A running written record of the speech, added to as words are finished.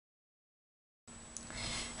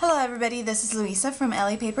Hello everybody, this is Louisa from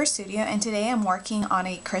Ellie Paper Studio, and today I'm working on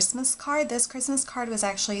a Christmas card. This Christmas card was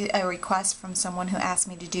actually a request from someone who asked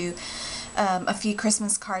me to do a few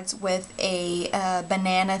Christmas cards with a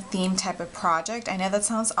banana theme type of project. I know that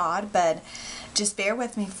sounds odd, but just bear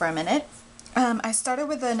with me for a minute. I started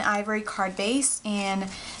with an ivory card base, and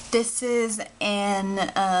this is an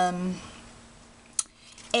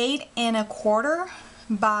 8 1/4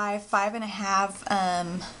 by 5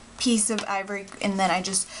 1/2 piece of ivory, and then I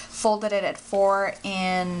just folded it at 4,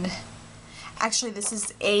 and actually this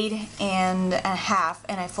is 8 1/2,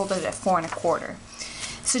 and I folded it at 4 1/4.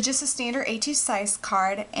 So just a standard A2 size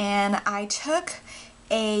card, and I took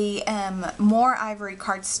a more ivory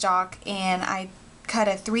cardstock and I cut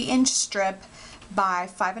a 3-inch strip by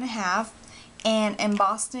 5 1/2 and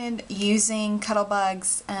embossed it using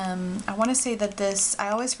Cuttlebug's. I want to say that this, I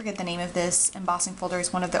always forget the name of this embossing folder,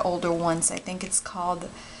 is one of the older ones. I think it's called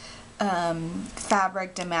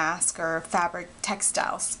Fabric Damask or Fabric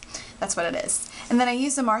Textiles. That's what it is. And then I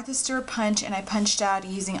used the Martha Stewart punch, and I punched out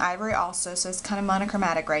using ivory also, so it's kind of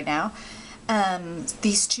monochromatic right now.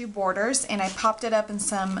 These two borders, and I popped it up in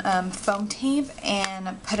some foam tape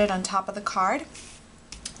and put it on top of the card.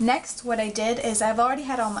 Next, what I did is I already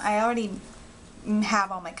have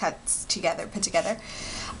all my cuts put together.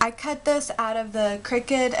 I cut this out of the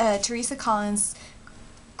Cricut Teresa Collins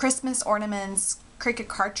Christmas Ornaments Cricut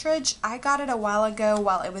cartridge. I got it a while ago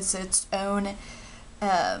while it was its own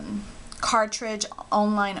cartridge,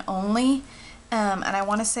 online only, and I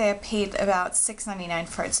want to say I paid about $6.99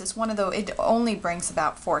 for it. So it's one of those, it only brings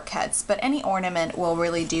about 4 cuts, but any ornament will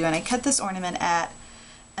really do. And I cut this ornament at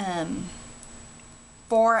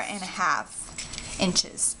 4 1/2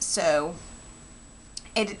 inches, so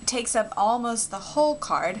it takes up almost the whole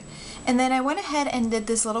card. And then I went ahead and did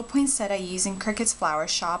this little poinsettia using Cricut's Flower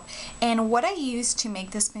Shop. And what I used to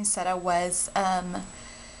make this poinsettia was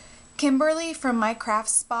Kimberly from My Craft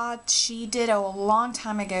Spot. She did a long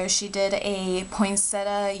time ago, she did a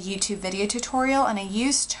poinsettia YouTube video tutorial, and I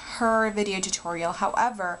used her video tutorial.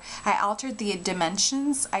 However, I altered the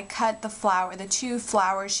dimensions. I cut the 2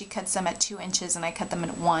 flowers, she cuts them at 2 inches, and I cut them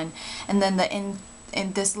at 1. And then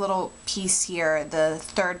in this little piece here, the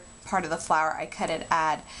third part of the flower, I cut it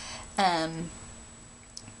at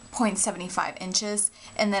 0.75 inches,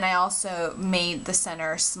 and then I also made the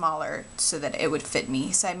center smaller so that it would fit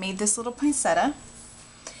me. So I made this little poinsettia.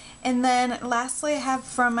 And then lastly, I have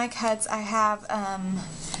from my cuts, I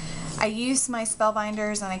used my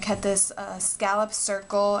Spellbinders, and I cut this scallop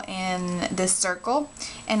circle and this circle,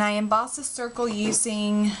 and I embossed the circle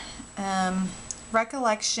using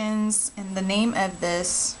Recollections, and the name of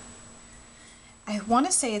this, I want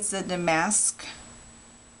to say it's the Damask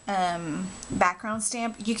background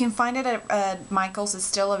stamp. You can find it at Michael's. It's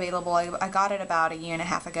still available. I got it about 1.5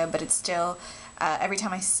 years ago, but it's still, every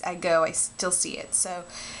time I go, I still see it. So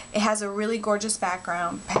it has a really gorgeous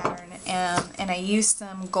background pattern, and I used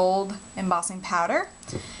some gold embossing powder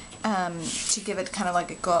to give it kind of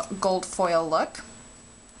like a gold foil look.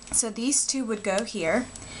 So these two would go here.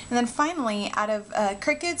 And then finally, out of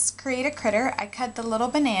Cricut's Create a Critter, I cut the little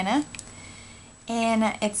banana,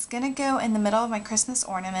 and it's gonna go in the middle of my Christmas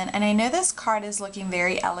ornament. And I know this card is looking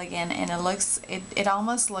very elegant, and it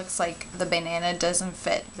almost looks like the banana doesn't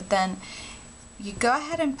fit, but then you go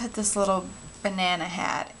ahead and put this little banana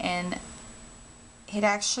hat, and it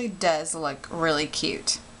actually does look really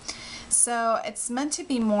cute. So it's meant to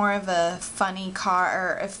be more of a funny card,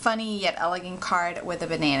 or a funny yet elegant card with a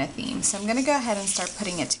banana theme. So I'm going to go ahead and start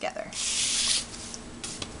putting it together.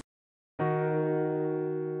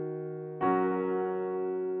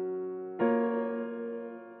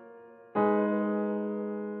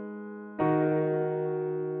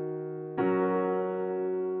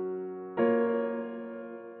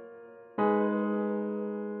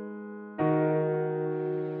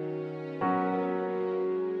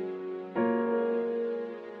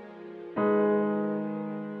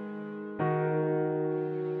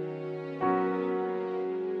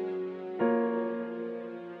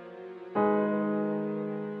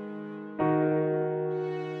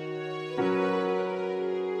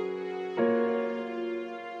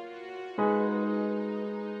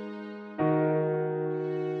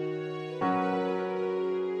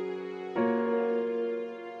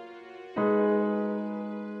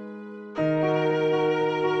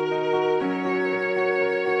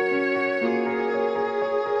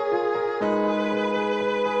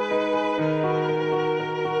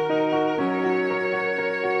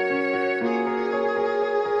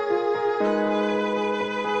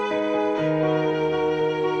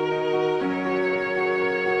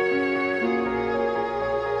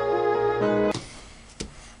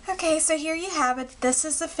 Okay, so here you have it. This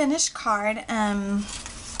is the finished card.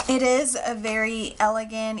 It is a very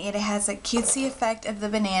elegant. It has a cutesy effect of the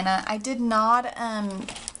banana. I did not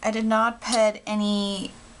put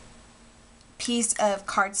any piece of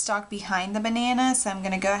cardstock behind the banana, so I'm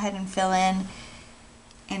going to go ahead and fill in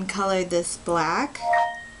and color this black.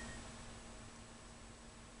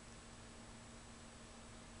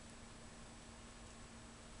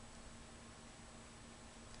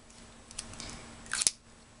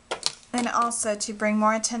 And also, to bring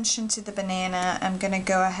more attention to the banana, I'm going to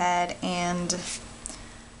go ahead and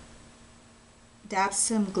dab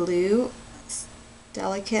some glue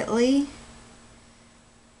delicately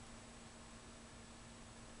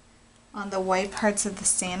on the white parts of the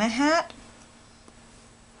Santa hat.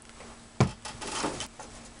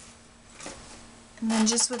 And then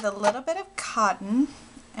just with a little bit of cotton,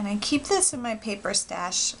 and I keep this in my paper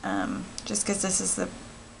stash just because this is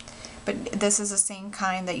the same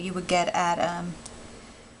kind that you would get at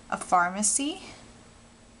a pharmacy.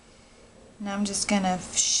 Now I'm just going to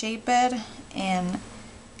shape it and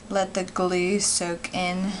let the glue soak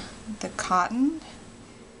in the cotton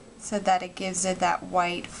so that it gives it that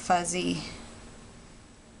white fuzzy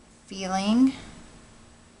feeling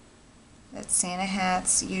that Santa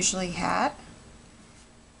hats usually had.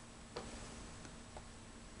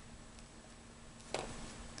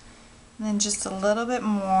 And then just a little bit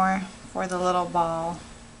more for the little ball,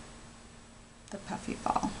 the puffy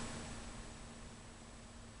ball.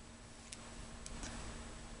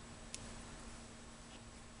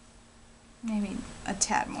 Maybe a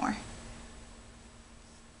tad more.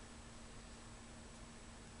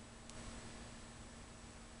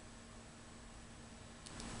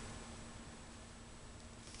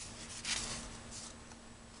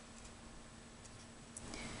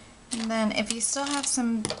 And then if you still have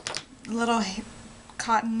some little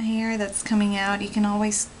cotton hair that's coming out, you can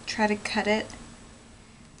always try to cut it.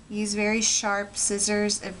 Use very sharp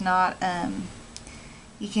scissors. If not,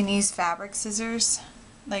 you can use fabric scissors,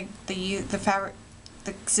 like the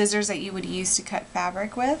scissors that you would use to cut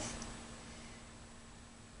fabric with,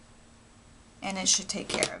 and it should take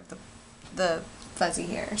care of the fuzzy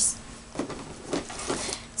hairs.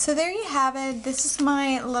 So there you have it. This is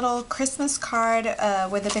my little Christmas card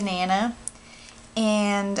with a banana.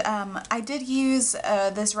 And I did use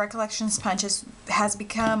this Recollections punch. It has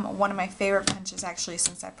become one of my favorite punches actually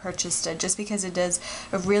since I purchased it, just because it does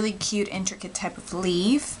a really cute, intricate type of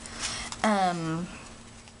leaf,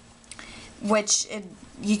 which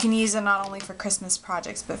you can use it not only for Christmas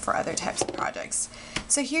projects but for other types of projects.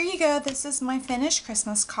 So here you go. This is my finished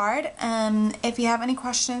Christmas card. If you have any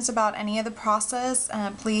questions about any of the process,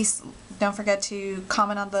 please don't forget to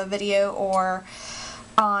comment on the video or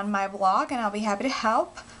on my blog, and I'll be happy to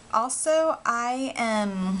help. Also, I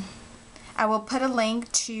will put a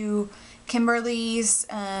link to Kimberly's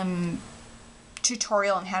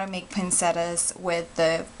tutorial on how to make poinsettias with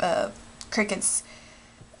the Cricut's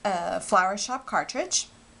Flower Shop cartridge.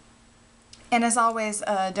 And as always,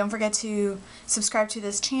 don't forget to subscribe to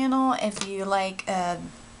this channel if you like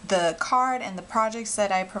the card and the projects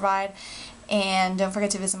that I provide. And don't forget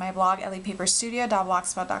to visit my blog,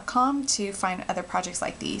 elliepaperstudio.blogspot.com, to find other projects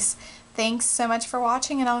like these. Thanks so much for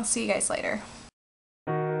watching, and I'll see you guys later.